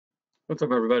What's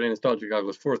up, everybody? Nostalgia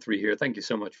Goggles 43 here. Thank you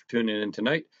so much for tuning in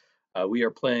tonight. We are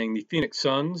playing the Phoenix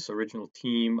Suns, original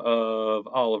team of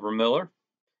Oliver Miller.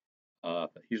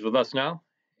 He's with us now,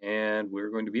 and we're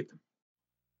going to beat them,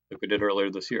 like we did earlier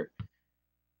this year.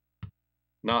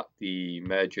 Not the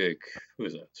Magic. Who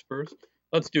is that? Spurs?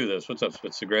 Let's do this. What's up,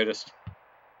 Spitz the Greatest?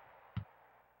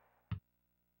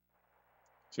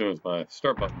 As soon as my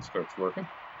start button starts working.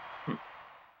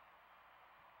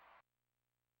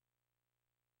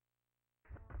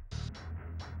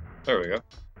 There we go.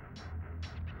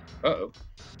 Uh-oh.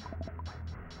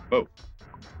 Oh.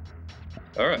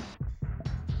 Alright.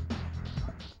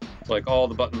 It's like all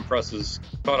the button presses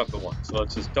caught up at once. So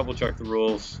let's just double check the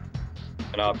rules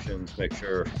and options, make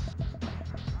sure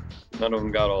none of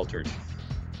them got altered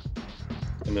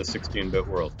in this 16-bit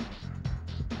world.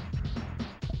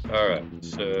 Alright,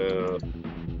 so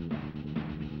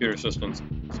computer systems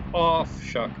off,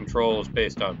 shot control is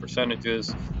based on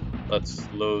percentages. Let's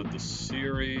load the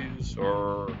series,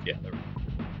 or, yeah, there we go.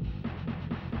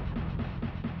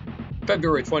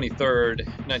 February 23rd,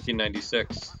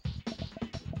 1996.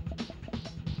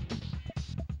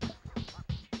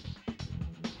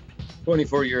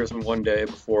 "24 years and 1 day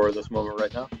before this moment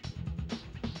right now.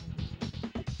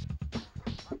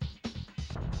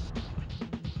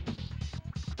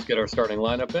 Let's get our starting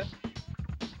lineup in.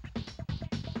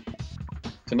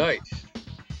 Tonight,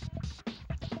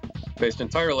 based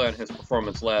entirely on his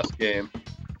performance last game,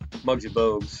 Muggsy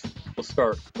Bogues will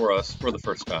start for us for the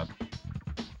first time,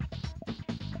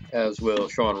 as will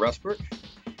Sean Respert,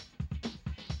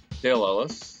 Dale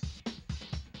Ellis,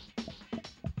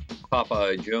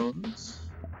 Popeye Jones,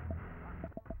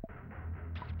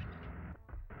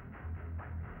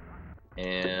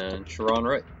 and Sharon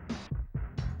Wright.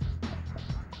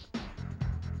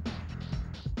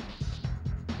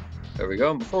 There we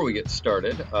go. And before we get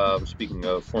started, speaking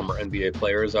of former NBA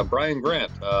players, Brian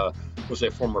Grant was a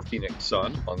former Phoenix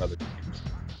Sun, among other teams.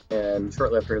 And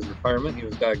shortly after his retirement, he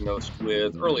was diagnosed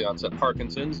with early onset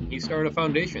Parkinson's, and he started a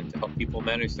foundation to help people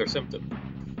manage their symptoms,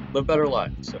 live better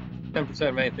lives. So 10%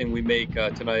 of anything we make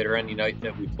tonight or any night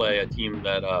that we play a team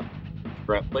that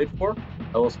Grant played for,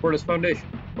 I will support his foundation.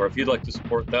 Or if you'd like to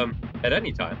support them at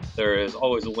any time, there is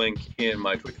always a link in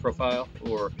my Twitch profile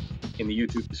or in the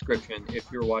YouTube description if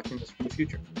you're watching this from the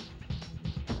future.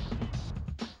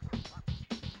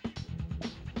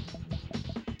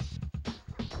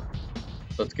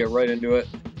 Let's get right into it.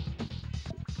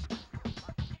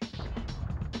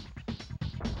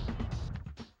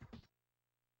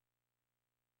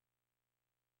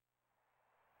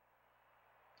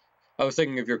 I was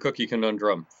thinking of your cookie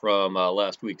conundrum from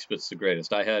last week's Spitz the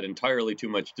Greatest. I had entirely too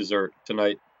much dessert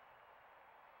tonight.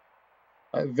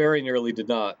 I very nearly did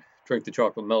not drink the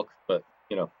chocolate milk, but,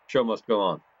 you know, show must go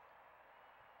on.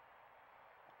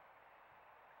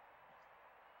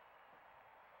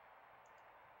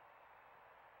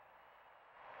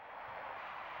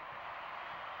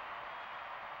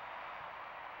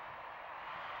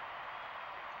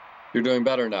 You're doing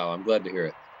better now. I'm glad to hear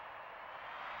it.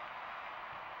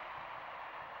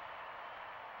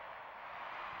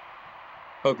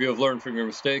 Hope you have learned from your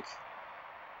mistake.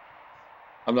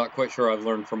 I'm not quite sure I've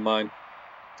learned from mine.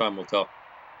 Time will tell.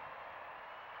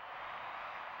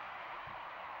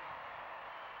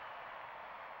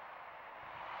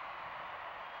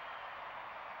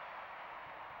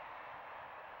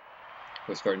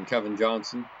 We're starting Kevin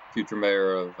Johnson, future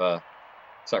mayor of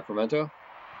Sacramento.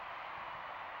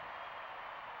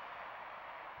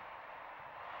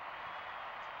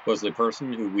 Wesley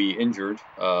Person, who we injured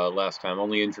last time,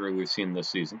 only injury we've seen this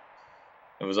season.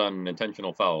 It was on an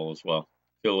intentional foul as well.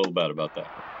 Feel a little bad about that.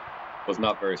 Was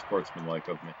not very sportsmanlike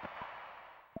of me.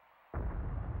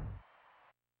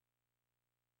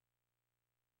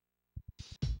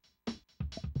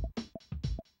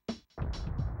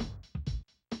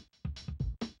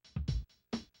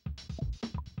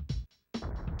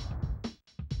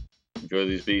 Enjoy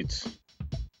these beats.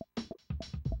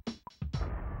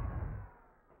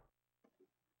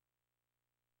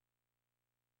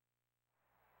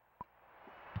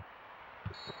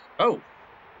 Oh!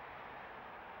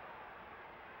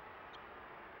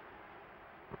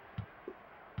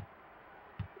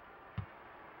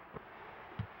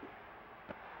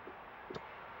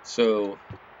 So,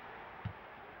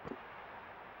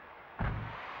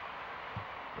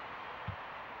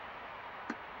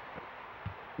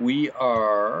 we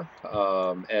are,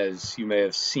 as you may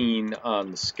have seen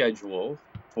on the schedule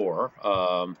for,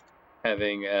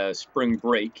 having a spring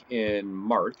break in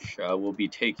March. We'll be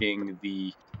taking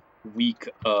the week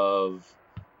of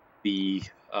the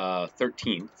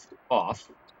 13th off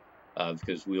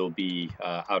because we'll be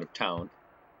out of town.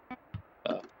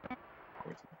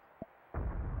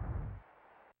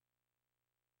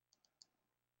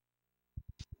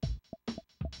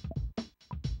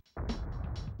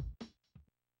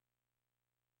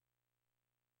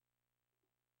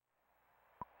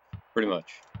 pretty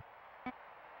much.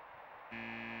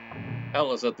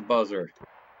 Ellis at the buzzer.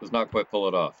 Does not quite pull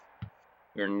it off.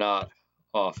 We're not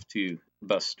off to the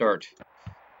best start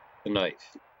tonight.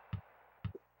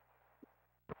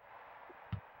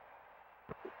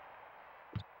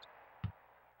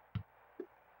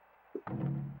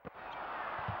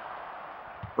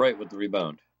 Bright with the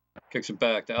rebound. Kicks it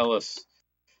back to Ellis,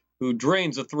 who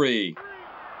drains a three.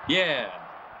 Yeah!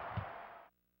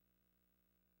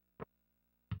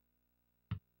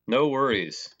 No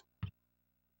worries.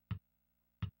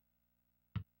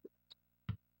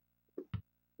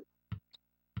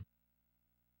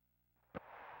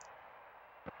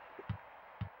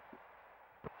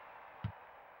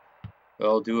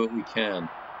 We'll do what we can.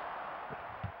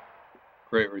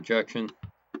 Great rejection.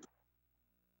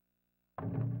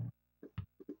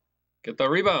 Get the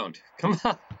rebound. Come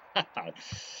on.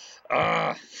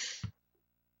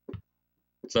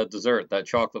 It's that dessert, that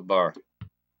chocolate bar.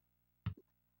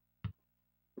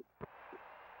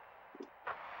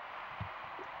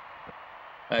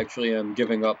 Actually, I'm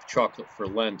giving up chocolate for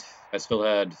Lent. I still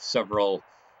had several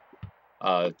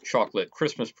chocolate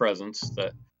Christmas presents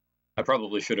that I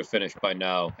probably should have finished by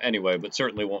now anyway, but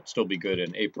certainly won't still be good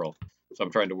in April. So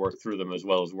I'm trying to work through them as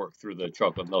well as work through the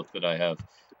chocolate milk that I have.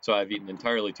 So I've eaten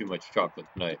entirely too much chocolate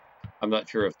tonight. I'm not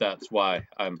sure if that's why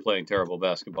I'm playing terrible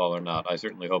basketball or not. I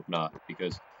certainly hope not,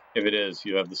 because if it is,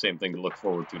 you have the same thing to look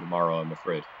forward to tomorrow, I'm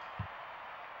afraid.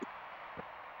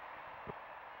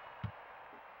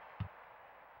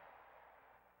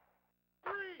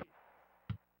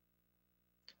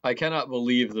 I cannot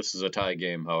believe this is a tie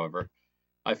game, however.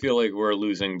 I feel like we're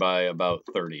losing by about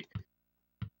 30.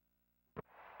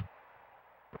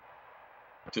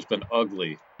 Just been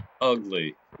ugly,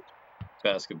 ugly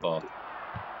basketball.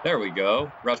 There we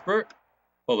go. Rushbert,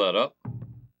 pull that up.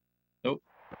 Nope.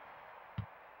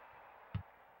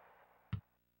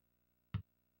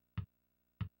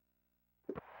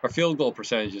 Our field goal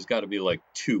percentage has got to be like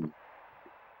 2.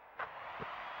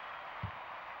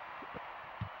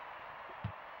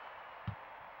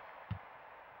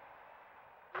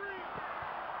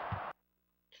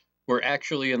 We're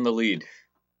actually in the lead.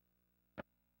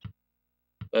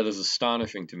 That is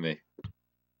astonishing to me.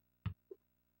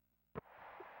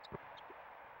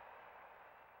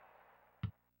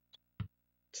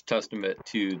 It's a testament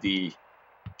to the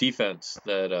defense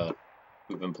that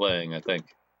we've been playing, I think.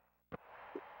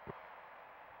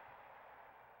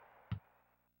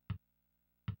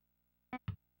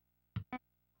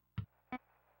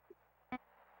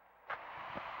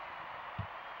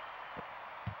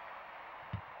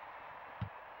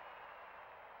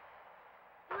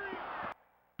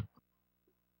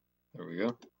 There we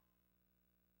go.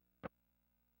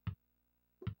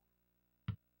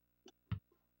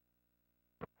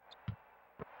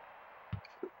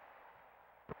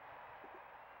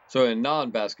 So in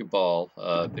non-basketball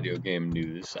video game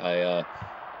news, I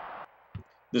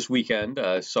this weekend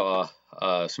I saw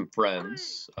some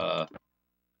friends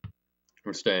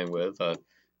we're staying with,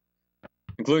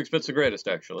 including Spitz the Greatest,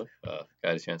 actually. Got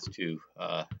a chance to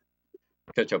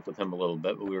catch up with him a little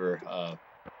bit, but we were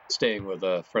staying with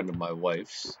a friend of my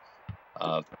wife's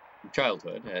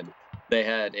childhood, and they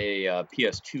had a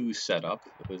PS2 set up.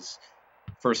 It was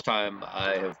the first time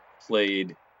I have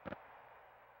played.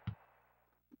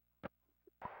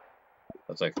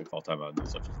 That's actually called time out in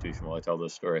substitution while I tell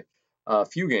this story. A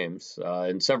few games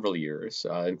in several years,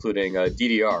 including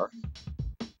DDR.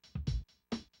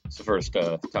 It's the first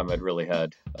time I'd really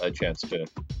had a chance to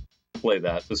play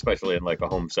that, especially in like a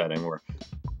home setting where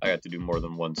I got to do more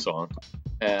than one song.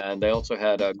 And they also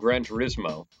had Gran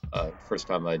Turismo, first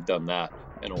time I'd done that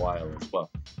in a while as well.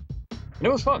 And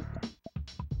it was fun.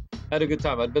 I had a good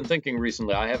time. I'd been thinking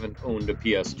recently, I haven't owned a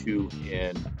PS2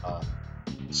 in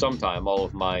some time. All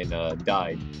of mine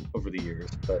died over the years,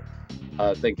 but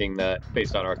thinking that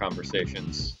based on our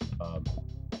conversations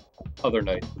other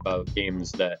night about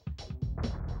games that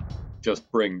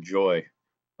just bring joy.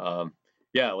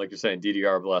 Yeah, like you're saying,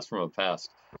 DDR Blast from a Past.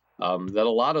 That a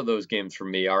lot of those games for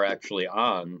me are actually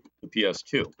on the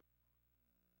PS2.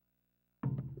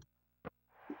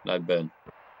 I've been,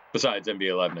 besides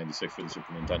NBA Live 96 for the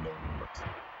Super Nintendo.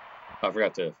 I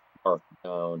forgot to mark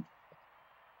down.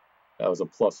 That was a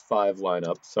 +5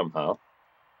 lineup somehow.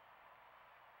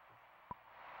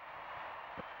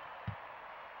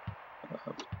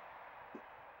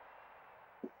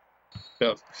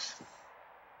 Yeah.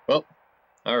 Well,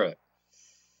 all right.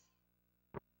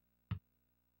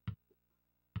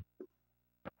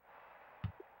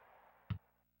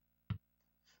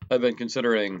 I've been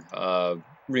considering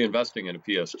reinvesting in a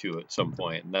PS2 at some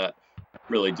point, and that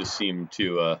really just seemed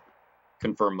to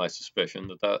confirm my suspicion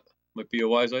that that might be a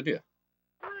wise idea.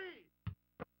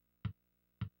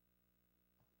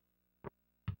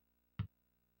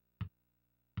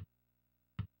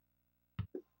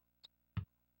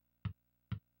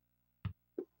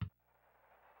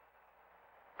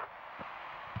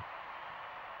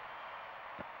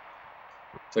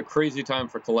 It's a crazy time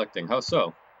for collecting. How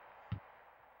so?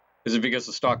 Is it because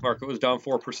the stock market was down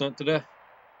 4% today?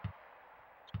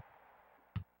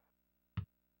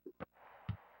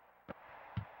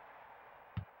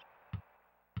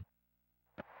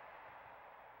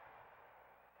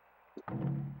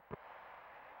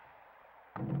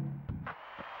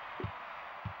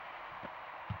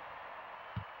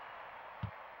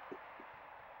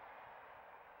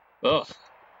 Ugh.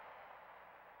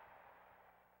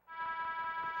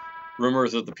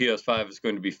 Rumors that the PS5 is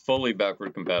going to be fully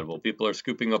backward compatible. People are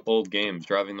scooping up old games,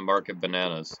 driving the market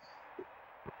bananas.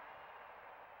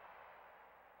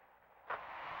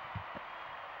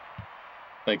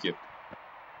 Thank you.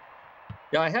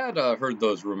 Yeah, I had heard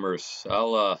those rumors.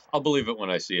 I'll believe it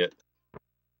when I see it.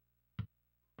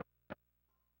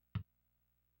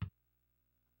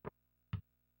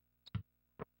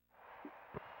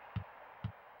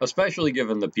 Especially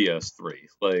given the PS3.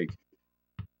 Like,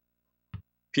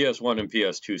 PS1 and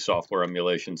PS2 software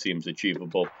emulation seems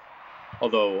achievable,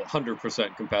 although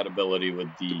 100% compatibility with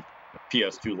the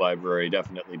PS2 library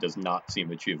definitely does not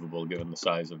seem achievable given the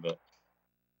size of it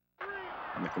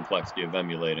and the complexity of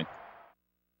emulating.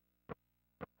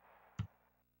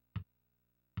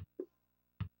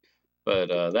 But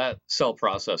that cell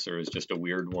processor is just a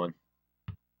weird one.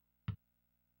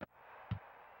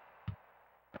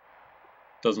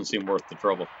 Doesn't seem worth the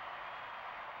trouble.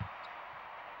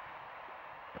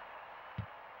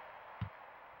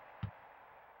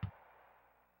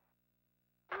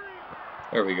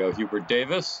 There we go. Hubert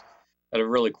Davis had a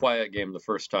really quiet game the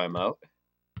first time out,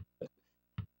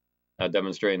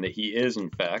 demonstrating that he is, in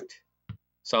fact, a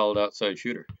solid outside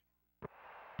shooter.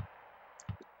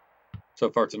 So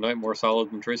far tonight, more solid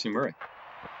than Tracy Murray.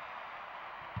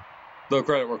 Though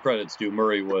credit where credit's due,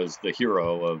 Murray was the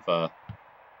hero of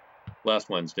last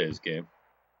Wednesday's game.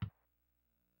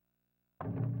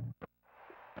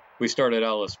 We started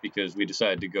Ellis because we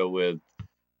decided to go with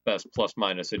best plus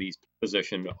minus at each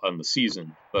position on the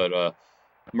season, but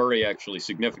Murray actually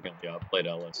significantly outplayed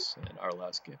Ellis in our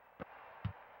last game.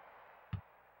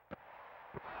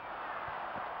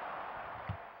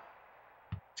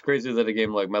 It's crazy that a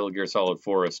game like Metal Gear Solid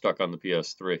 4 is stuck on the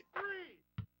PS3.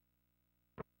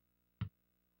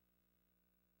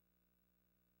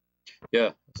 Yeah, I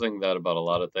was thinking that about a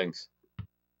lot of things.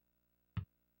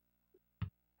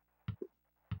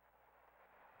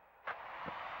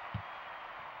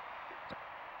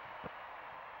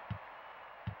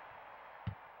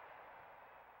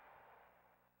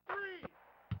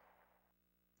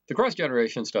 The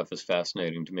cross-generation stuff is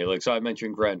fascinating to me. Like, so I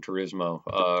mentioned Gran Turismo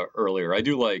earlier. I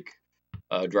do like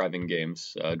driving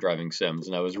games, driving sims,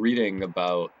 and I was reading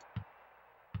about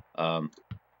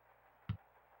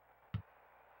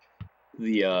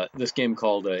this game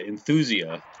called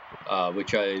Enthusia,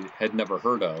 which I had never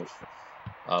heard of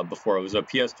before. It was a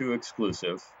PS2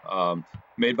 exclusive,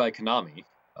 made by Konami.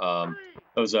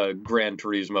 It was a Gran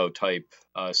Turismo type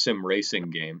sim racing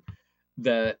game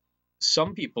that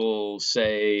some people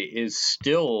say is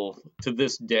still, to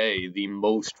this day, the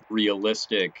most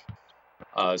realistic,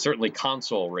 certainly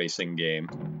console racing game,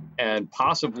 and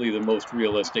possibly the most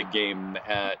realistic game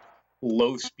at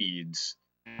low speeds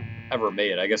ever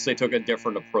made. I guess they took a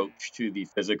different approach to the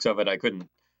physics of it. I couldn't...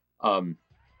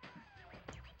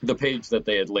 the page that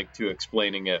they had linked to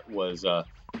explaining it was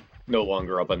no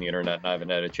longer up on the internet, and I haven't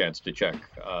had a chance to check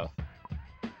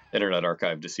Internet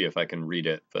Archive to see if I can read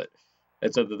it, but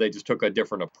it said that they just took a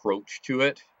different approach to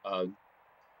it,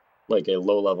 like a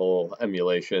low-level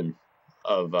emulation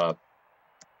of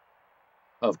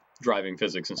driving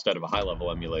physics instead of a high-level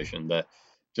emulation that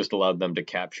just allowed them to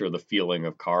capture the feeling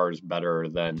of cars better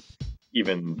than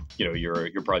even, you know,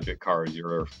 your Project Cars,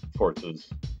 your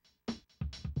Forzas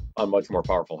on much more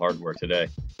powerful hardware today.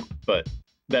 But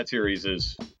that series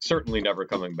is certainly never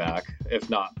coming back,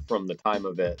 if not from the time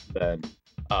of it, then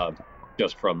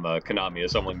just from Konami,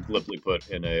 as someone glibly put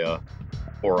in a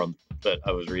forum that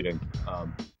I was reading.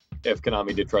 If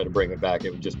Konami did try to bring it back,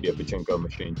 it would just be a pachinko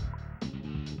machine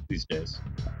these days.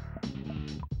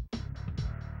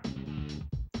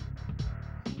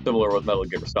 Similar with Metal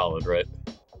Gear Solid, right?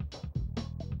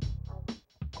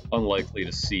 Unlikely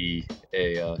to see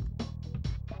a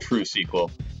true sequel.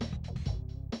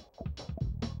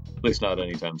 At least not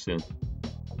anytime soon.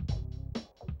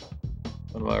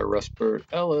 Unwire, Rustbird,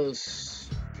 Ellis,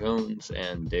 Jones,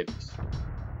 and Davis.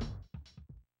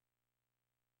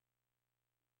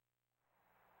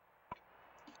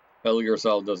 Metal Gear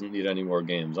Solid doesn't need any more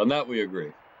games. On that, we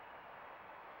agree.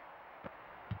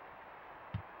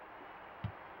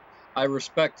 I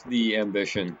respect the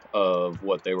ambition of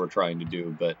what they were trying to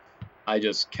do, but I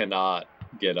just cannot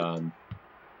get on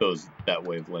that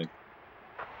wavelength.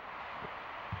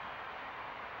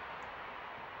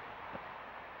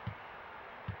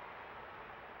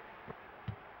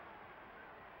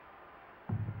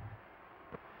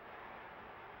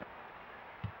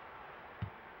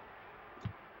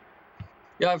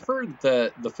 Yeah, I've heard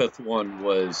that the fifth one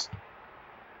was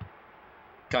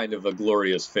kind of a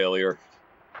glorious failure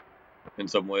in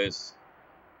some ways.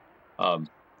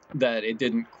 That it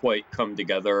didn't quite come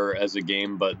together as a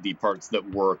game, but the parts that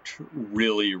worked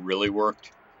really, really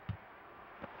worked.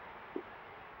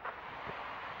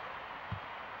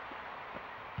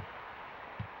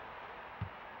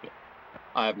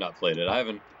 I have not played it. I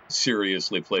haven't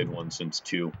seriously played one since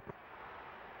 2.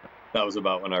 That was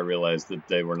about when I realized that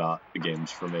they were not the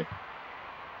games for me.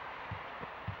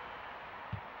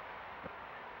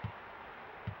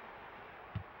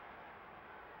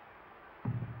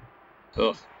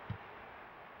 Ugh.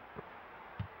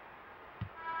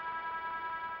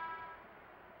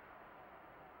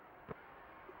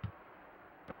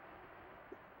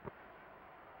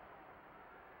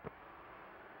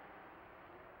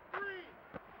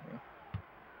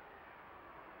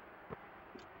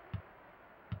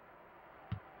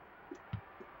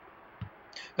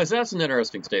 That's an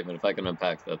interesting statement, if I can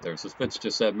unpack that there. So Spitz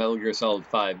just said Metal Gear Solid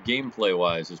 5,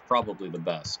 gameplay-wise, is probably the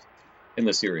best in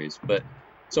the series. But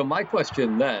so my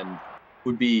question then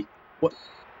would be,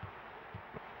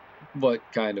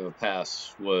 what kind of a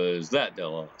pass was that,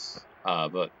 Delos?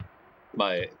 But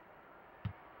my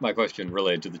question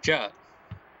related to the chat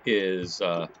is,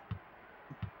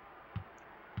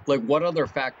 like, what other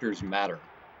factors matter?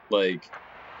 Like,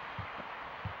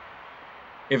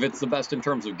 if it's the best in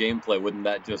terms of gameplay, wouldn't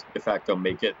that just de facto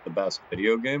make it the best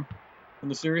video game in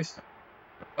the series?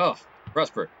 Oh,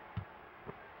 Vesper.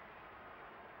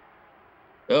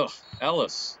 Ugh,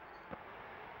 Ellis.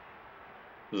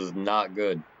 This is not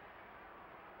good.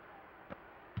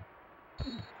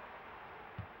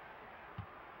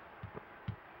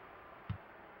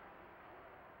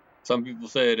 Some people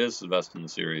say it is the best in the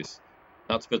series.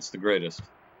 Not Spit's the greatest.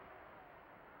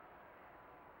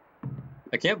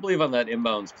 I can't believe on that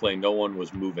inbounds play no one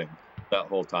was moving that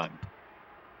whole time.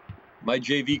 My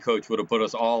JV coach would have put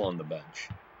us all on the bench.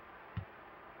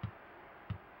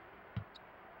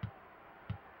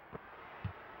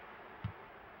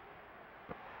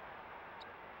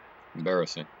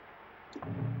 Embarrassing.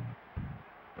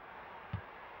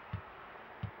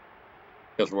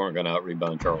 Guess we weren't going to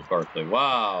out-rebound Charles Barkley.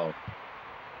 Wow.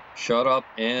 Shut up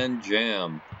and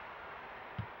jam.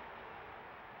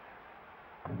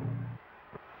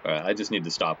 All right, I just need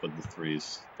to stop with the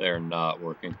threes. They're not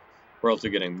working. We're also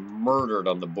getting murdered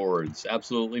on the boards.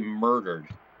 Absolutely murdered.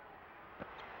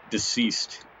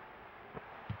 Deceased.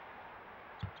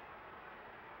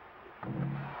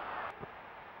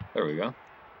 There we go.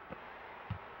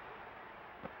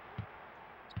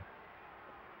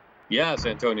 Yes,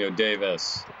 Antonio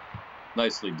Davis.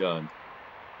 Nicely done.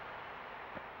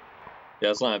 Yeah,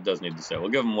 this lineup does need to say. We'll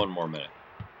give him one more minute.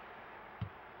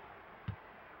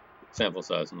 Sample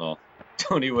size and all.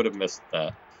 Tony would have missed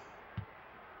that.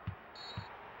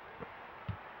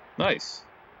 Nice.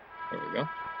 There we go.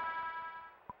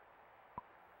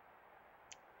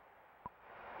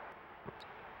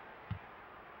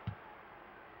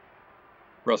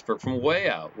 Rustberg from way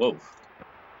out. Whoa.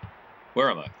 Where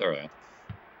am I? There I am.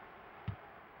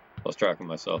 Lost track of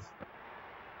myself.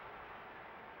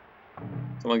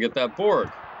 Someone get that board.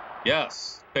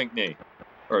 Yes. Pinckney.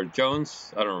 Or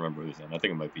Jones. I don't remember who's in. I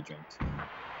think it might be Jones.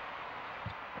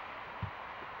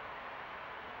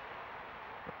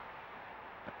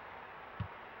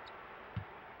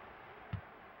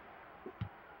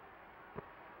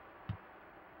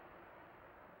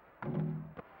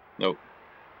 Nope.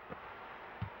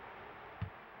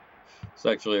 It's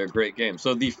actually a great game.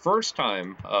 So the first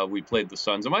time we played the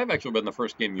Suns, it might have actually been the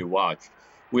first game you watched,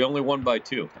 we only won by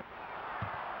 2.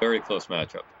 Very close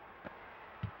matchup.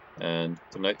 And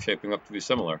tonight shaping up to be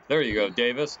similar. There you go,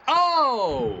 Davis.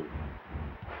 Oh!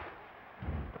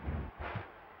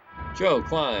 Joe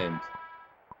Klein.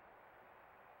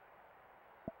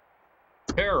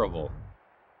 Terrible.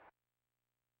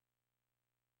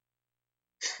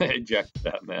 Eject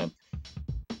that man.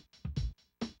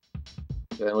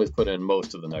 At least put in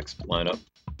most of the next lineup.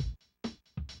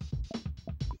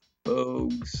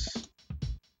 Bogues.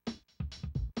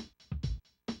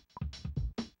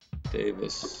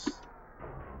 Davis.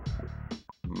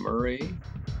 Murray.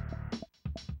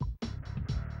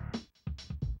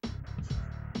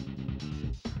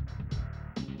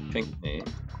 Pinckney.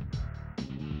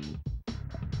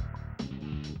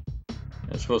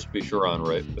 It's supposed to be Sharon,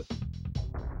 right? But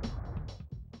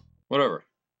whatever.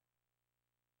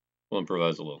 We'll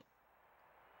improvise a little.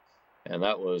 And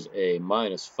that was a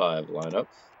 -5 lineup.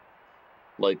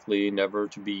 Likely never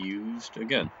to be used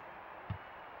again.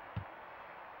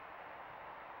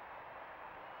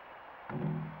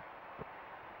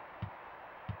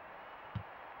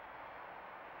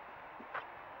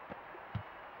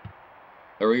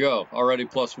 There we go. Already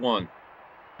 +1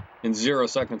 in 0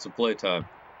 seconds of playtime.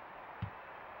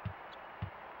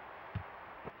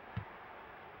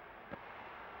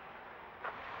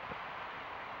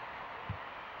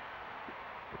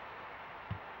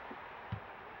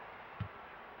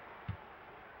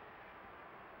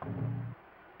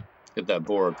 Get that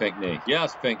board, Pinckney.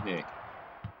 Yes, Pinckney.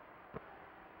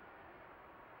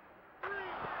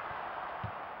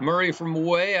 Murray from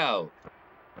way out.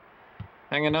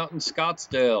 Hanging out in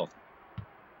Scottsdale.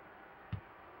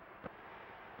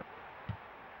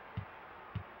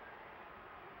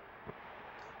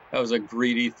 That was a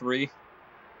greedy 3.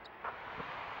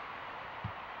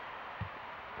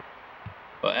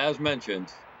 But as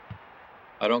mentioned,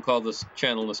 I don't call this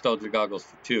channel Nostalgia Goggles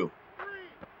for 2.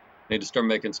 Need to start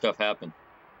making stuff happen.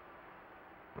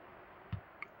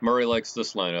 Murray likes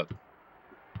this lineup.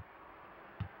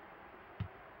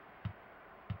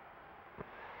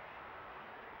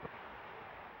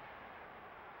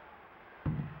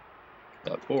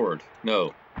 That board.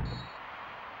 No.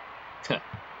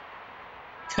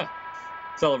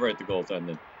 Celebrate the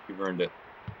goaltending. You've earned it.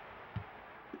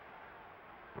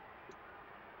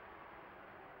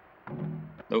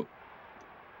 Nope.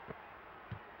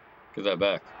 Get that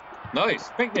back. Nice!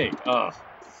 Pinckney! Ah.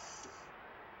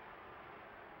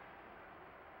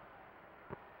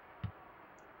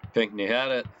 Pinckney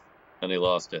had it, and he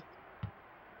lost it.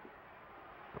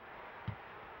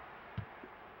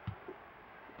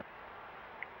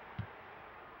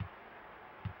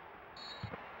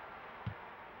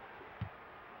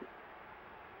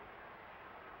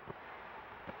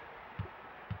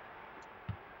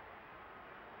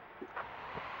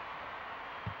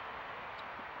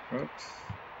 Right.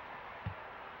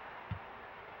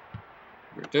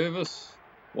 Davis,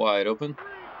 wide open.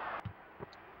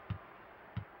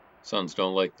 Suns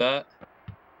don't like that.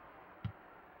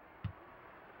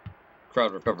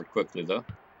 Crowd recovered quickly, though.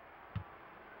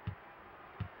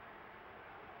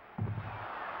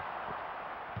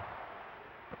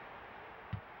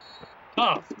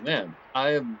 Oh, man.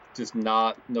 I am just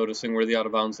not noticing where the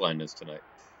out-of-bounds line is tonight.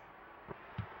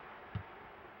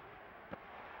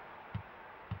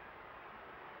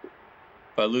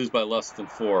 If I lose by less than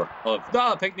 4, I'll have...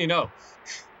 Ah, Pinckney, no!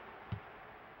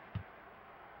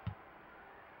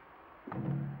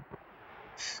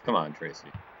 Come on, Tracy.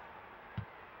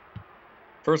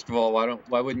 First of all,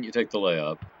 why wouldn't you take the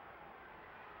layup?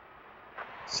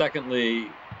 Secondly,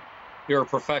 you're a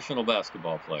professional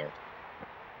basketball player.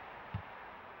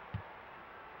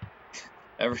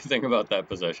 Everything about that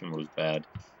possession was bad.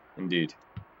 Indeed.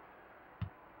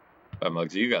 All right,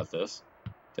 Muggsy, you got this.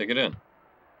 Take it in.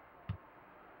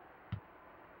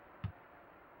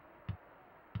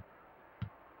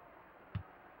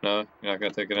 No, you're not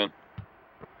going to take it in?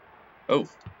 Oh.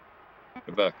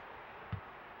 Get back.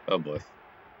 Oh, boy.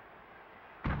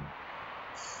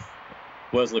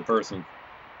 Wesley Person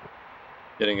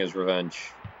getting his revenge.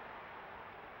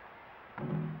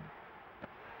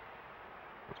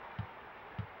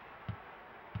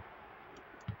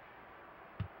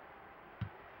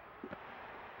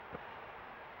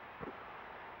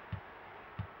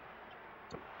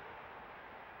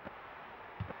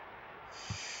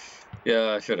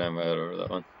 Yeah, I should have my head over that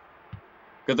one.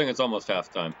 Good thing it's almost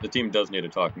halftime. The team does need a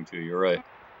talking to, you're right.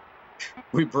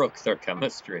 We broke their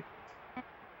chemistry.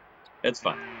 It's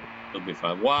fine. It'll be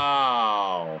fine.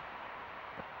 Wow!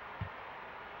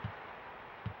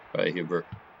 Right, Hubert.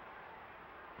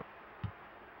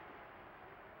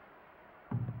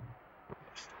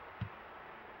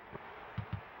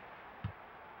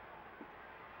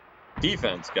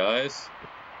 Defense, guys.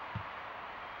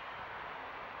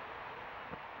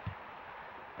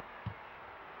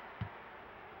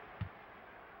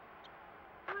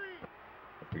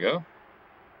 There we go.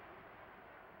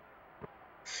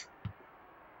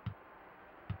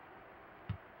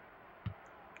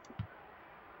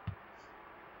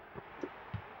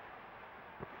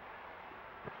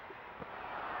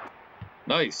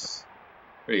 Nice.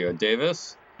 There you go,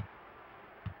 Davis.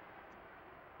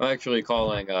 I'm actually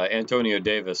calling Antonio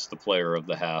Davis the player of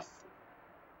the half.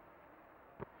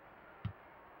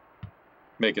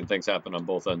 Making things happen on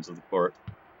both ends of the court.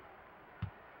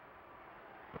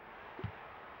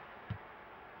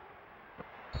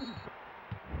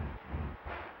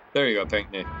 There you go,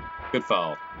 Pinckney. Good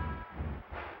foul.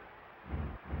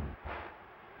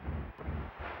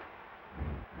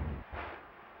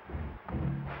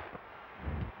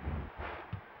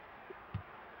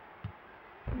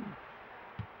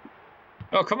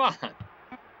 Oh, come on!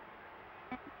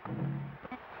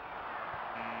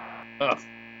 Ugh.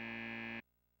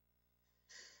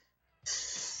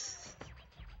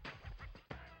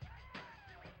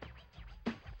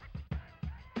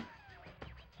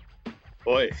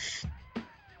 Boy.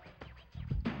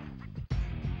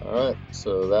 Alright,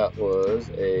 so that was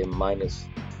a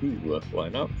 -2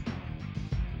 lineup.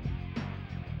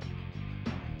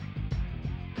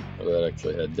 Well, that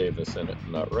actually had Davis in it,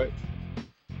 not right.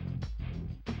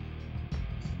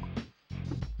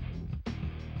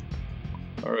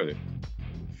 Alrighty.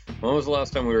 When was the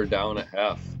last time we were down at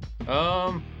half?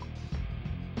 I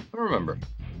don't remember.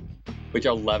 Which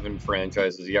 11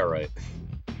 franchises? Yeah, right.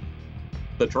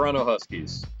 The Toronto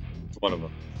Huskies. It's one of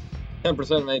them.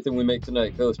 10% of anything we make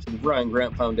tonight goes to the Brian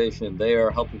Grant Foundation. They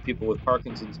are helping people with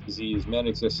Parkinson's disease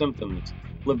manage their symptoms,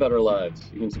 live better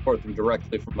lives. You can support them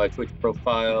directly from my Twitch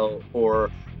profile or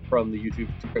from the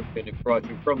YouTube description if you're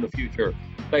watching from the future.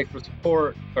 Thanks for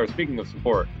support, or speaking of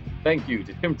support, thank you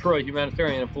to Tim Troy,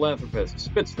 humanitarian and philanthropist,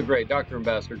 Spitz the Great, Dr.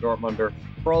 Ambassador Dortmunder,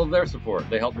 for all of their support.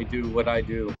 They help me do what I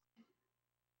do,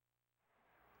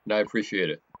 and I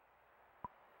appreciate it.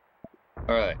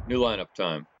 All right, new lineup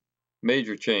time.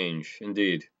 Major change,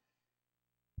 indeed.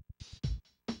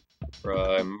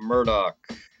 Murdoch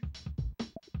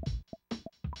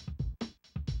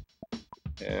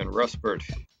and Ruspert,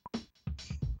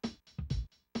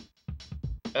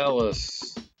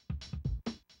 Ellis,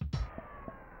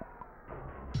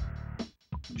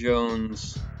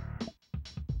 Jones,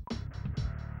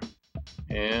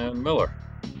 and Miller.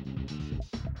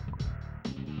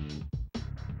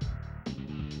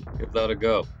 Give that a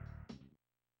go.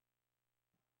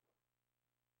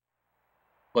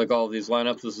 Like all of these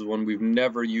lineups, this is one we've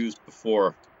never used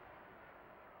before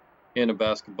in a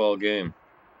basketball game.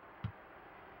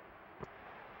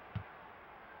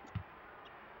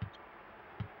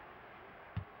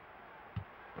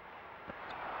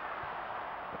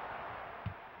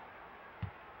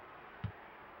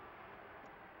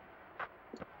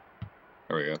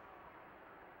 There we go.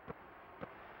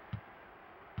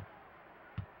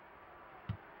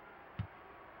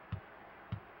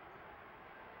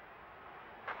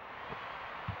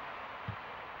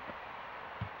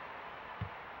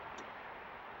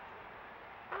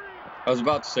 I was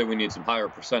about to say we need some higher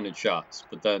percentage shots,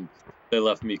 but then they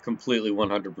left me completely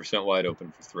 100% wide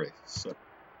open for three. So I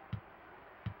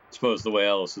suppose the way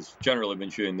Ellis has generally been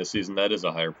shooting this season, that is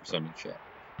a higher percentage shot.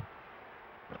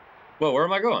 Well, where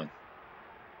am I going?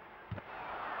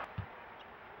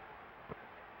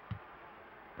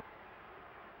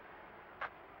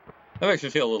 I actually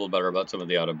feel a little better about some of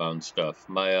the out-of-bounds stuff.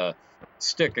 My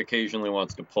stick occasionally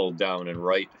wants to pull down and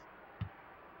right.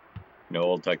 You know,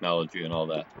 old technology and all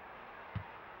that.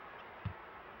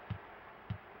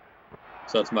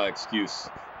 So that's my excuse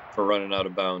for running out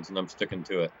of bounds, and I'm sticking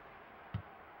to it.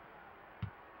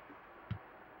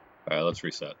 All right, let's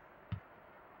reset.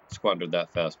 Squandered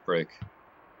that fast break.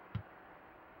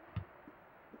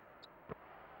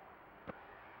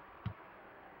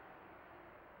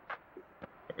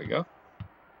 There we go.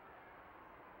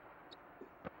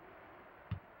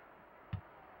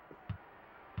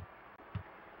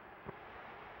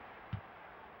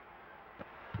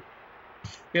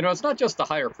 You know, it's not just the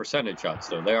higher percentage shots,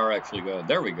 though. They are actually good.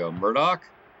 There we go. Murdoch.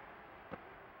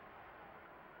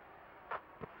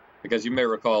 Because you may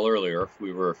recall earlier,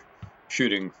 we were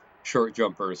shooting short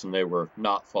jumpers and they were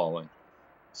not falling.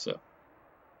 So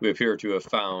we appear to have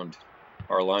found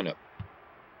our lineup.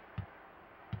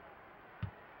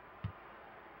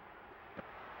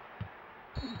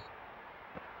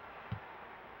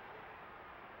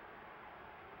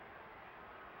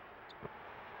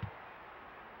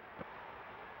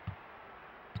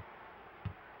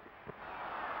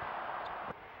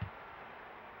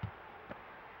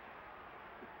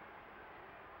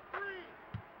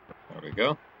 There we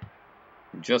go.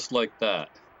 Just like that,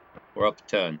 we're up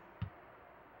 10.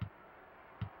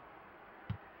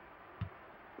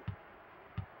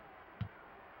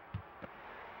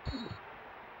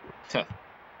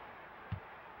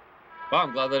 Wow,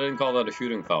 I'm glad they didn't call that a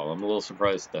shooting foul. I'm a little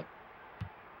surprised that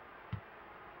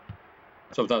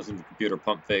sometimes in the computer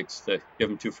pump fakes, they give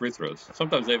them 2 free throws.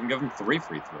 Sometimes they even give them 3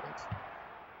 free throws.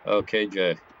 Okay,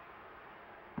 Jay.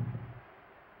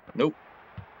 Nope.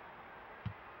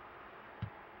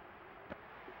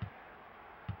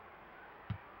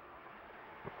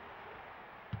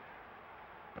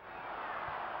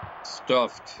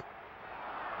 Stuffed.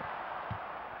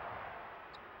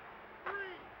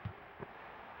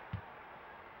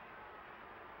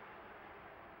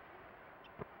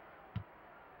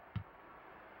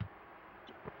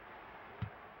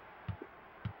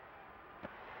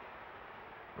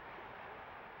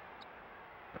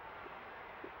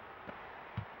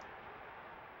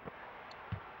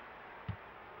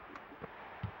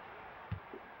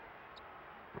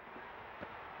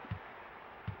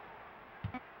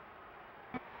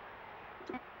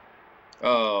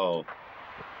 Oh,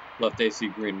 left AC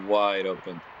Green wide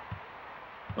open.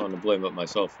 I want to blame it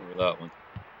myself for that one.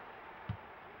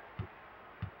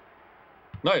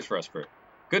 Nice respite.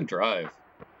 Good drive.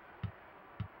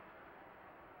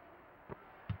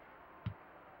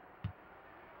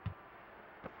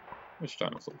 Which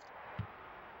time is it?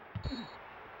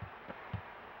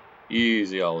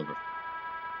 Easy, Oliver.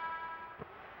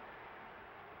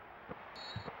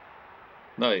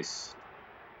 Nice.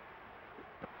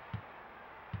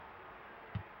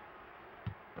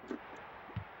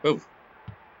 Oh.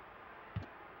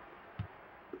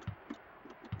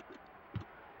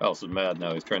 Alice is mad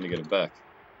now. He's trying to get it back.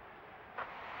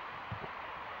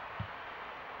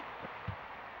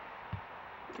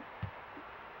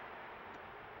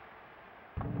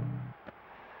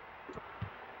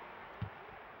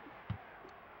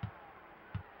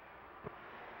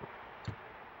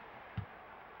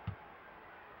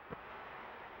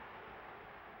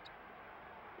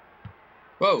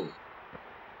 Whoa.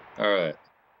 All right.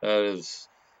 That is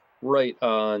right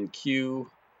on cue.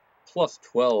 Plus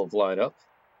 12 lineup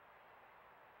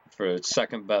for the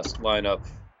second best lineup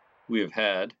we have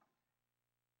had.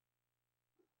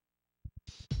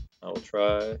 I will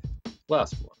try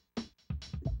last one.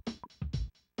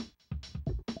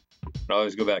 I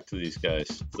always go back to these guys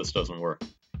if this doesn't work.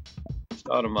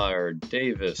 Stoudemire,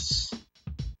 Davis,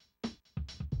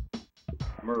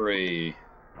 Murray,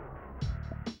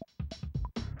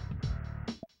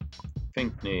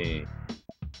 Pinckney,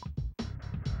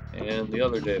 and the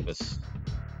other Davis.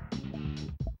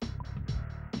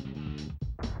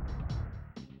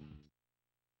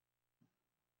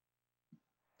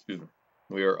 Excuse me.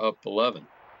 We are up 11.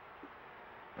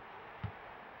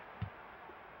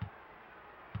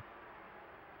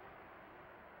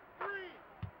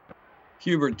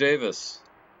 Hubert Davis.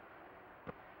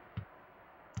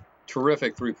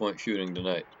 Terrific three-point shooting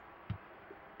tonight.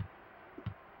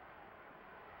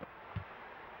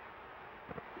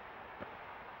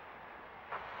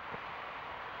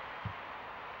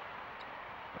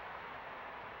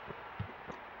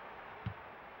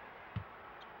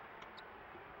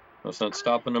 No sense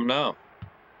stopping him now.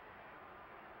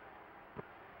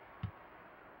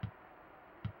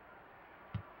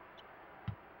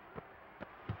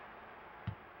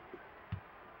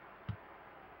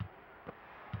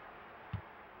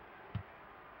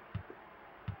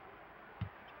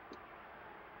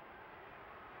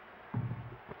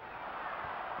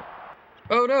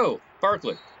 Oh no,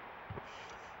 Barkley.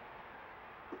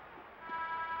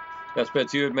 Yes,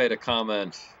 Spitz, you had made a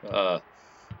comment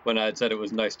when I had said it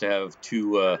was nice to have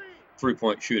two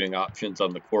three-point shooting options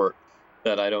on the court,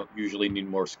 that I don't usually need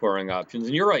more scoring options.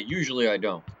 And you're right, usually I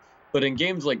don't. But in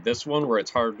games like this one, where it's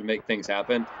hard to make things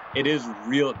happen, it is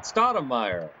real.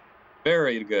 Stoudemire.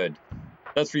 Very good.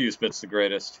 That's for you, Spitz, the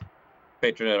greatest.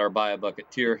 Patron at our Buy a Bucket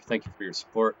tier. Thank you for your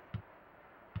support.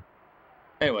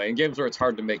 Anyway, in games where it's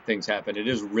hard to make things happen, it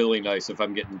is really nice if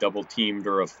I'm getting double teamed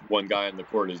or if one guy on the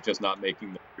court is just not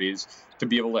making the threes, to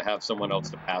be able to have someone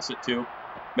else to pass it to.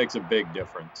 Makes a big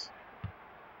difference.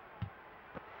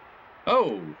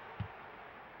 Oh!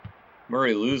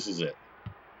 Murray loses it.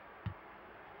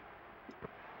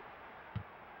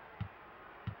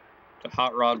 To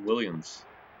Hot Rod Williams.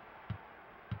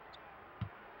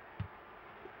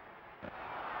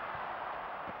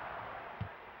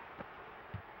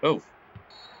 Oh!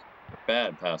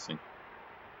 Bad passing.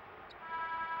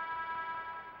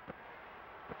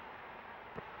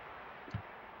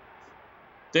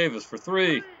 Davis for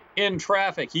three. In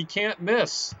traffic. He can't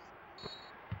miss.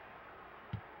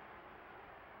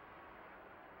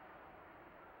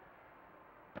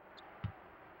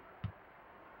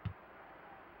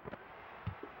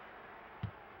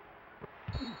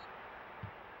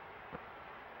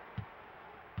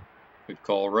 Good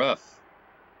call, ref.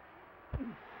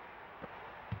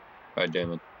 All right,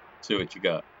 Damon. See what you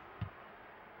got.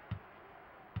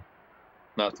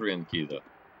 Not three in the key, though.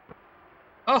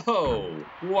 Oh,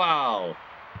 wow.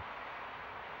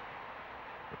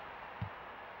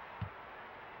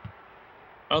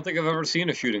 I don't think I've ever seen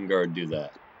a shooting guard do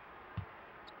that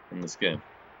in this game.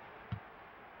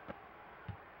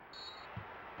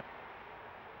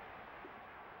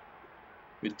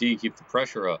 Good D, keep the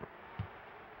pressure up.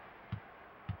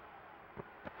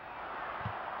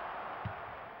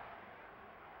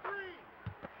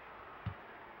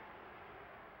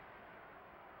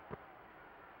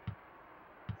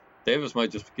 Davis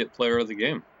might just get player of the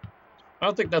game. I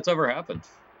don't think that's ever happened.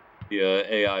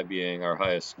 The AI being our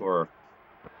highest scorer.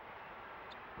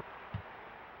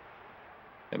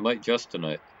 It might just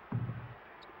tonight.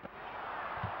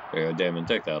 There you go, Damon.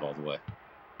 Take that all the way.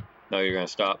 Now you're going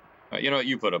to stop. Right, you know what?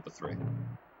 You put up a three.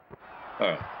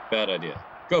 Alright, bad idea.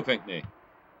 Go Pinckney.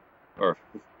 Or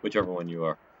whichever one you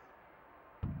are.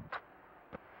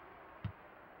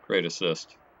 Great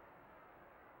assist.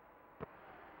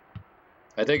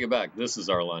 I take it back. This is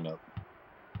our lineup.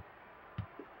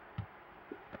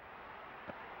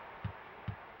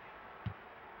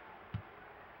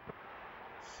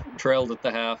 Trailed at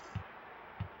the half.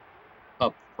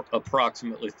 Up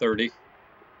approximately 30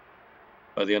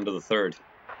 by the end of the third.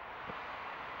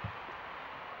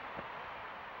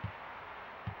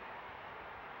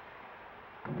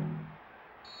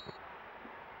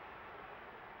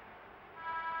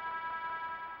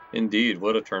 Indeed,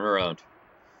 what a turnaround.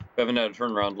 We haven't had a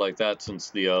turnaround like that since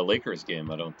the Lakers game,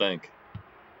 I don't think.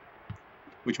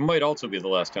 Which might also be the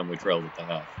last time we trailed at the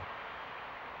half.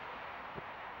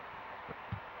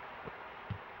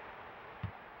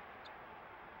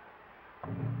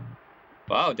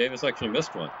 Wow, Davis actually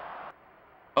missed one.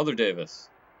 Other Davis.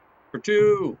 For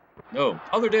two. No,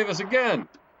 other Davis again.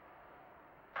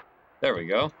 There we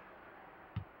go.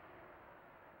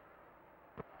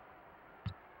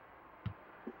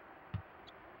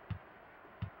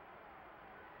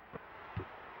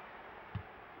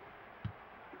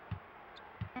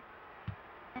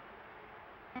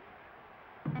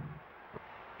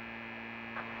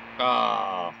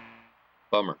 Ah,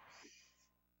 bummer.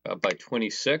 By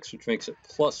 26, which makes it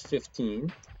plus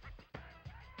 15.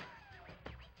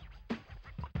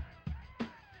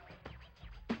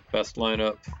 Best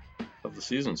lineup of the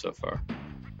season so far.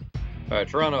 All right,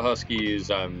 Toronto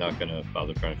Huskies. I'm not going to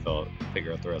bother trying to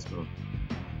figure out the rest of them.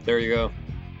 There you go.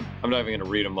 I'm not even going to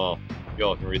read them all.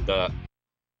 Y'all can read that.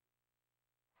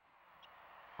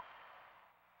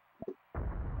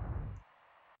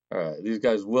 All right, these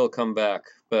guys will come back,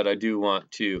 but I do want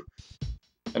to...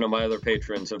 I know my other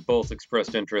patrons have both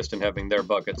expressed interest in having their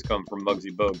buckets come from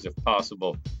Muggsy Bogues if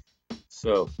possible.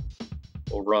 So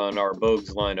we'll run our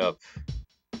Bogues lineup.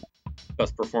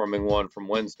 Best performing one from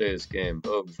Wednesday's game.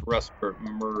 Bogues, Rustberg,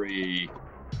 Murray,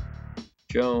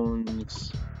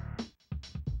 Jones,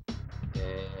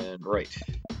 and Wright.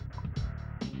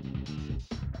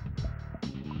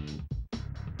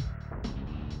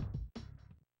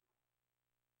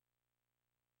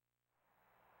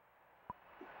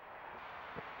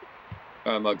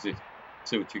 All right, Muggsy,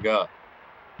 see what you got.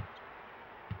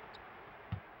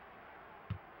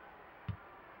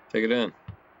 Take it in.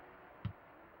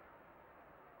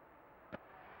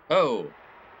 Oh,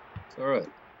 it's all right.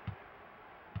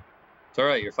 It's all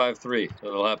right, you're 5'3".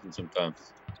 That'll happen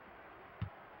sometimes.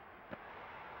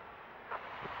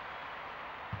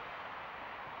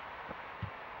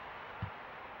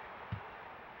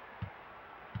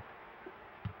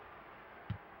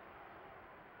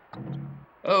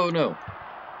 Oh, no.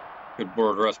 Good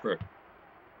board, Rustberg.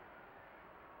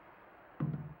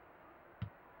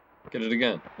 Get it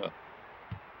again. Oh.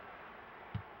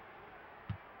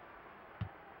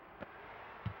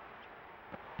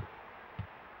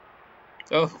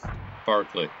 Oh,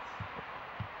 Barkley.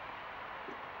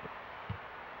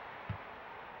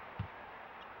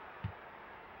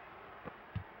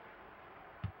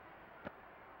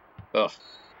 Oh.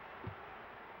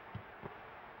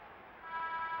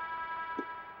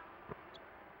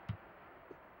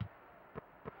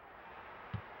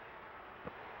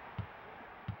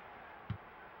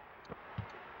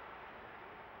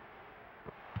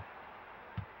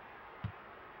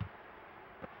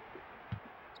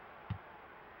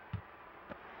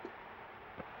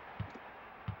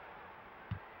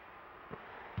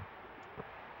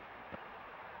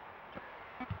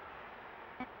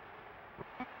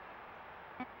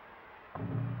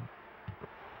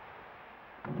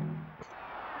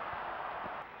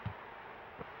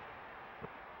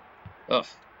 Oh,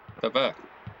 step back.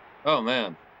 Oh,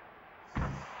 man.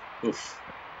 Oof.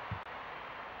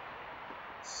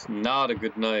 It's not a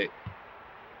good night.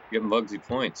 Get Muggsy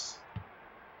points.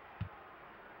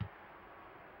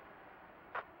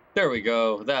 There we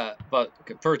go. That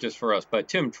purchased for us by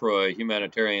Tim Troy,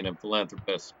 humanitarian and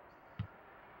philanthropist.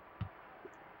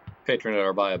 Patron at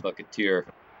our Buy a Bucket tier.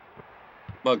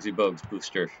 Muggsy Bogues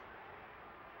booster.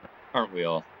 Aren't we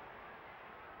all?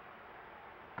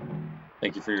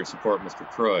 Thank you for your support, Mr.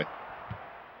 Troy.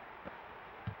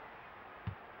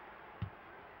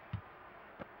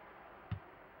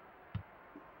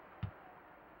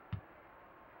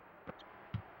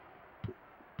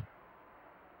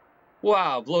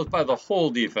 Wow, blows by the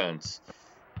whole defense.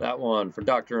 That one for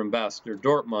Dr. Ambassador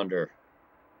Dortmunder.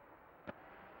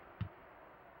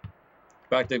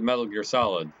 Back to Metal Gear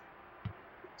Solid.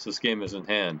 So this game is in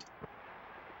hand.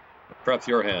 Perhaps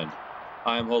your hand.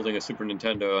 I am holding a Super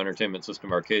Nintendo Entertainment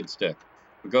System arcade stick.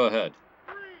 But go ahead.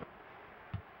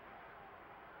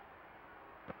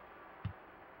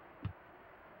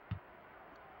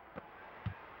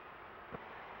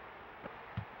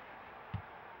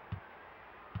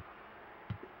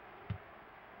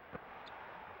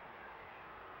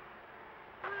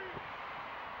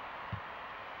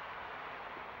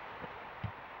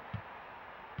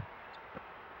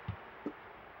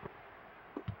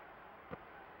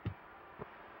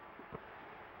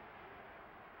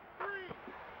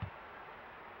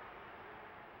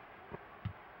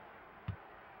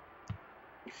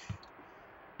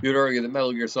 You would argue that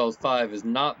Metal Gear Solid 5 is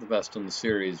not the best in the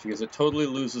series because it totally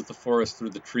loses the forest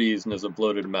through the trees and is a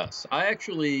bloated mess. I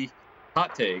actually,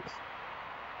 hot take,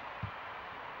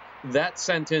 that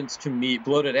sentence to me,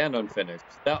 bloated and unfinished,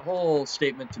 that whole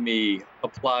statement to me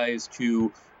applies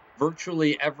to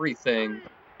virtually everything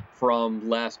from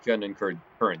last gen and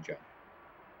current gen,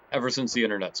 ever since the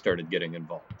internet started getting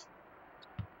involved.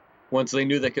 Once they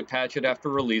knew they could patch it after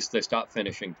release, they stopped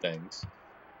finishing things.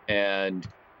 And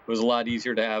it was a lot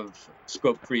easier to have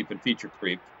scope creep and feature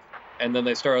creep. And then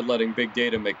they started letting big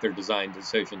data make their design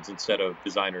decisions instead of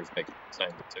designers making design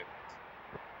decisions.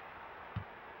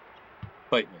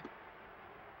 Fight me.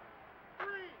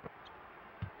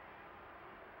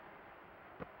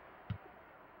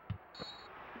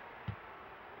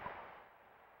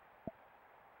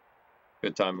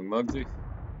 Good timing, Muggsy.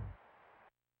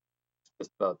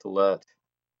 Just about to let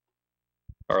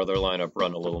our other lineup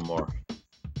run a little more.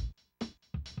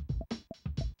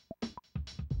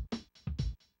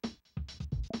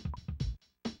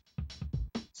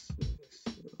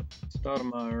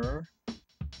 Stoudemire,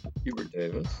 Hubert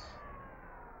Davis,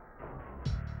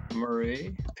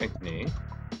 Murray, Pinckney,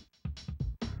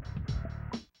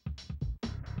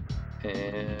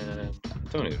 and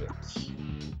Antonio Davis.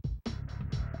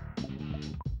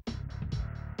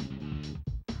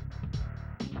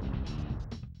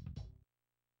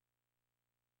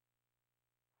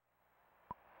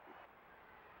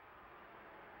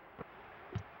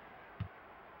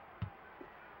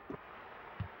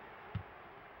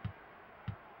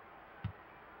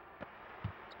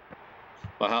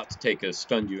 My hot take has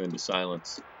stunned you into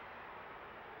silence.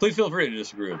 Please feel free to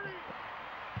disagree with me.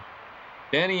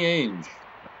 Danny Ainge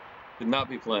did not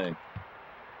be playing.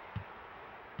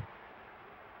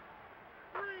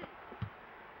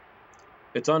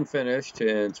 It's unfinished,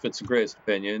 and it's the greatest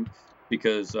opinion,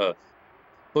 because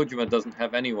Kojima doesn't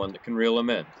have anyone that can reel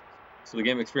him in. So the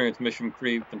game experienced mission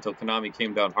creep until Konami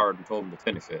came down hard and told him to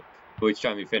finish it, but each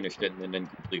time he finished it in an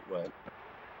incomplete way.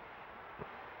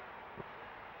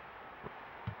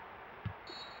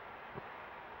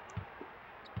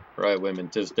 Right, Women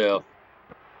Tisdale.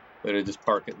 Way to just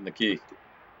park it in the key.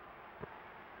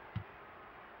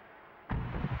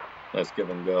 Let's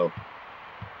give and go.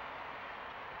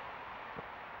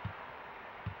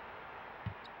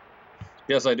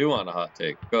 Yes, I do want a hot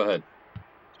take. Go ahead.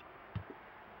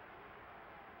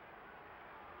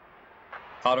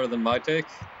 Hotter than my take?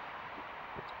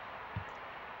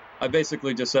 I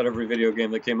basically just said every video game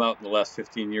that came out in the last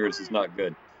 15 years is not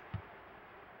good.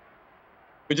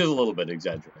 Which is a little bit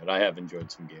exaggerated. I have enjoyed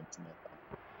some games in that time.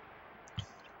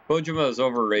 Kojima is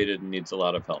overrated and needs a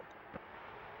lot of help.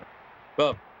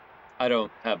 But I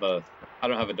don't have a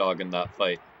dog in that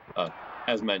fight.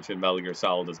 As mentioned, Metal Gear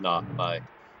Solid is not my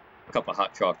cup of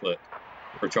hot chocolate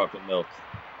or chocolate milk.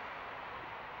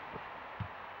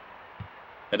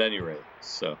 At any rate,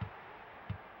 so.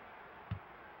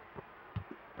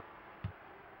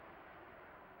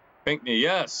 Pinckney,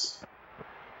 yes!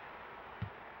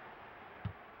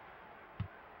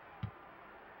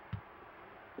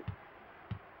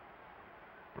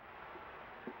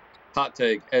 Hot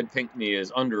take, Ed Pinckney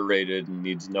is underrated and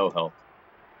needs no help.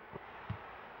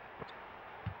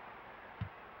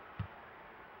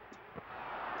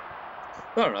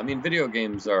 I don't know, I mean, video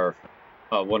games are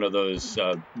one of those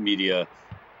media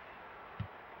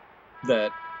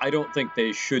that I don't think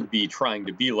they should be trying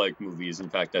to be like movies. In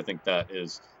fact, I think that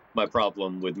is my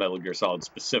problem with Metal Gear Solid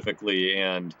specifically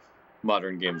and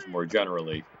modern games more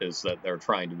generally, is that they're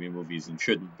trying to be movies and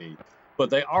shouldn't be. But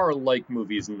they are like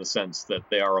movies in the sense that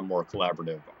they are a more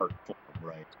collaborative art form,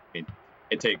 right? I mean,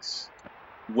 it takes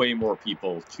way more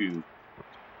people to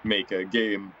make a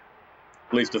game,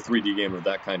 at least a 3D game of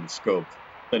that kind of scope,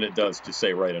 than it does to,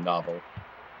 say, write a novel.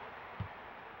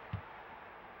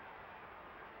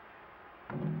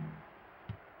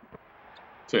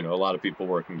 So, you know, a lot of people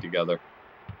working together.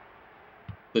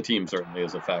 The team certainly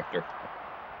is a factor.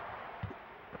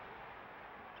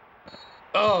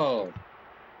 Oh!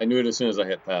 I knew it as soon as I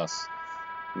hit pass.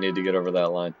 I need to get over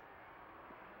that line.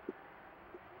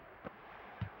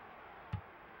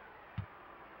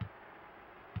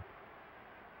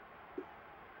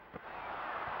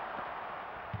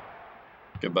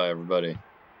 Goodbye, everybody.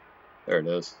 There it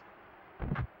is.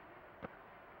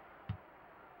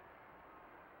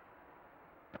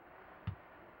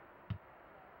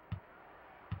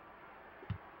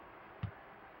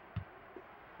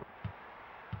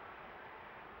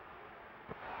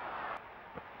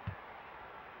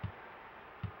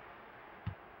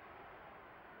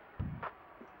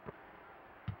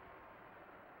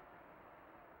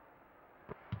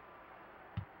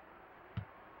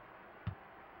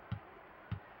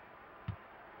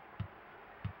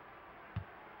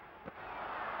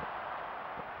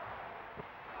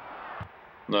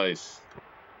 Nice.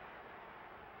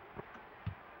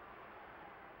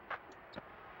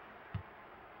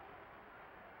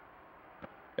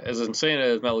 As insane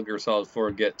as Metal Gear Solid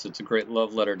 4 gets, it's a great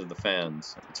love letter to the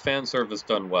fans. It's fan service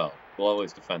done well. We'll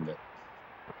always defend it.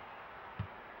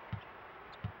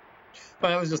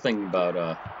 But I was just thinking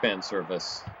about fan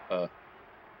service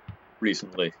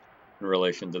recently in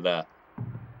relation to that.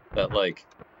 That, like,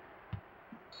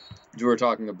 you were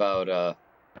talking about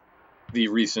the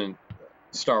recent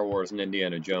Star Wars and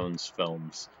Indiana Jones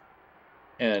films,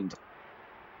 and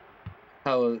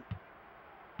how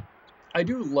I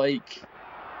do like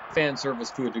fan service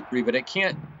to a degree, but it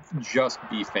can't just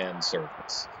be fan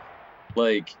service.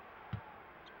 Like,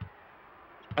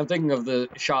 I'm thinking of the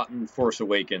shot in Force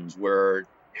Awakens where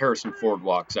Harrison Ford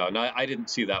walks out, and I didn't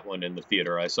see that one in the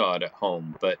theater, I saw it at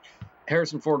home, but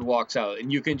Harrison Ford walks out,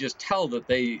 and you can just tell that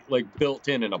they, like, built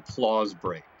in an applause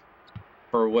break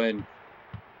for when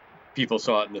people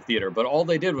saw it in the theater, but all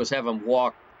they did was have him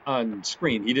walk on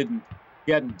screen. He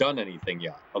hadn't done anything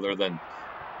yet other than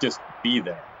just be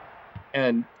there.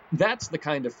 And that's the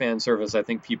kind of fan service I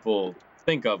think people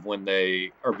think of when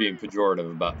they are being pejorative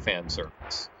about fan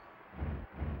service.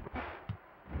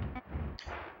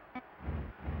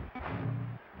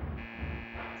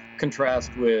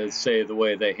 Contrast with, say, the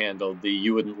way they handled the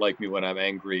 "you wouldn't like me when I'm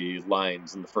angry"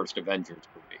 lines in the first Avengers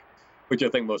movie, which I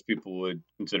think most people would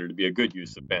consider to be a good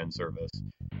use of fan service.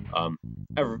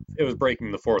 It was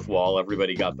breaking the fourth wall,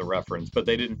 everybody got the reference, but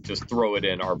they didn't just throw it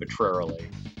in arbitrarily.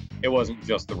 It wasn't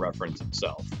just the reference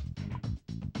itself.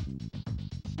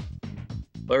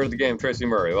 Player of the game, Tracy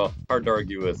Murray. Well, hard to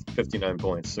argue with 59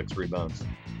 points, 6 rebounds.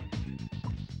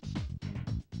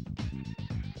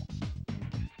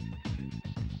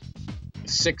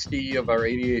 "60 of our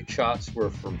 88 shots were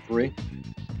from 3.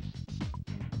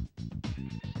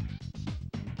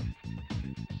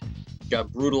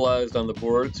 Got brutalized on the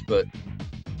boards, but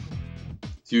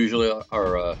it's usually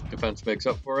our defense makes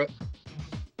up for it.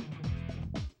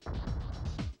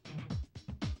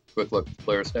 Quick look at the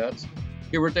player stats.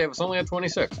 Hubert Davis only had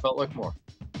 26, felt like more.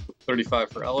 35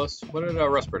 for Ellis. What did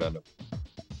Rustford end up?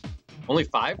 Only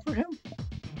 5 for him?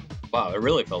 Wow, it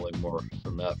really felt like more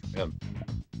than that for him.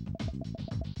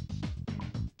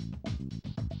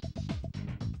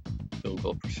 Field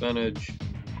goal percentage,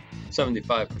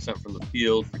 75% from the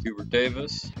field for Hubert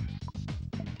Davis,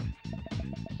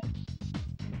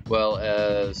 well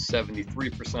as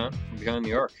 73% from behind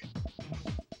the arc.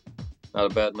 Not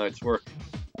a bad night's work.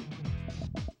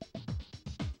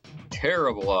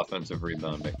 Terrible offensive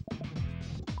rebounding.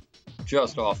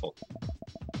 Just awful.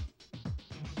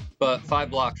 But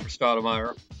 5 blocks for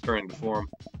Stoudemire, turning to form.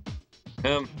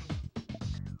 Him.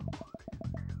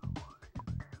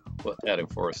 Adding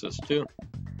 4 assists too.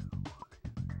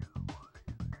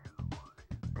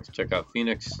 Let's check out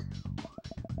Phoenix.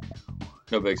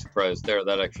 No big surprise there.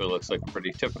 That actually looks like a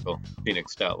pretty typical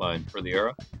Phoenix stat line for the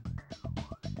era.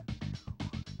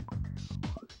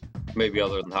 Maybe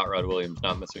other than Hot Rod Williams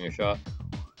not missing a shot.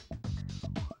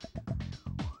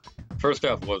 First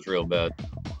half was real bad.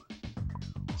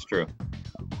 It's true.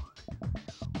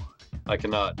 I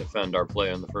cannot defend our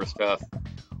play in the first half.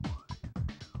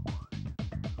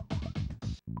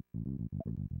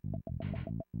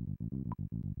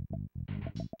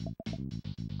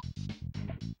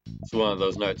 It's one of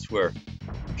those nights where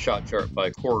shot chart by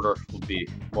quarter will be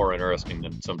more interesting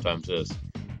than it sometimes is.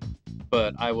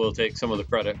 But I will take some of the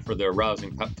credit for the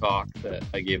rousing pep talk that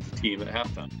I gave the team at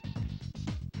halftime.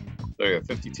 There you go,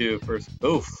 52 first.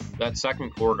 Oof, that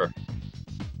second quarter.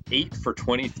 8 for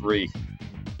 23.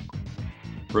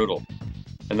 Brutal.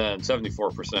 And then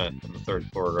 74% in the third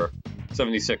quarter.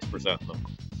 76% in them.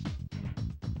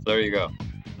 So there you go.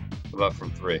 About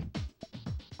from 3.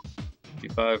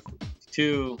 55,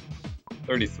 52,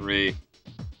 33,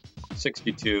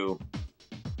 62,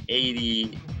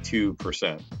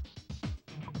 82%.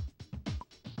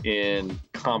 In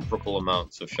comparable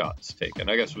amounts of shots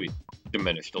taken. I guess we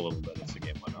diminished a little bit as the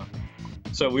game went on.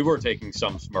 So we were taking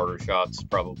some smarter shots,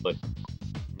 probably,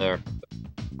 there.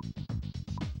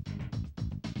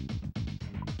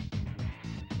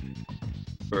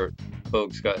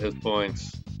 Folks got his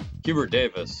points. Hubert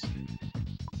Davis.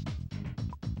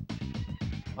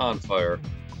 On fire.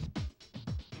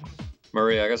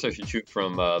 Murray, I guess I should shoot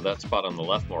from that spot on the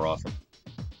left more often.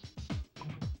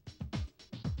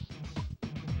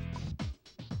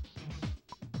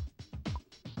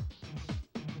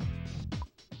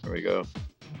 There we go.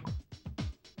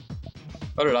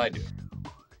 How did I do?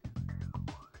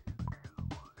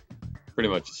 Pretty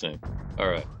much the same. All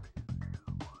right.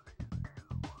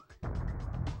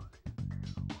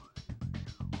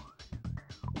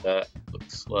 That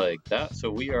looks like that.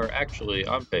 So we are actually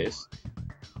on pace.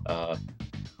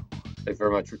 Thanks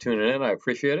very much for tuning in. I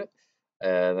appreciate it.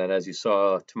 And then, as you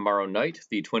saw, tomorrow night,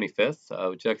 the 25th,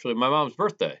 which is actually my mom's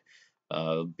birthday,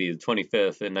 will be the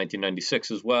 25th in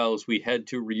 1996 as well, as we head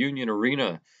to Reunion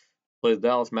Arena, play the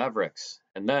Dallas Mavericks,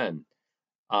 and then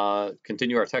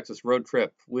continue our Texas road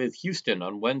trip with Houston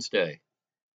on Wednesday,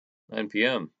 9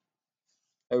 p.m.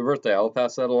 Happy birthday. I'll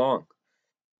pass that along.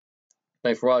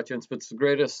 Thanks for watching. Spit's the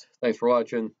greatest. Thanks for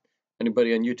watching.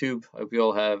 Anybody on YouTube, I hope you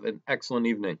all have an excellent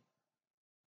evening.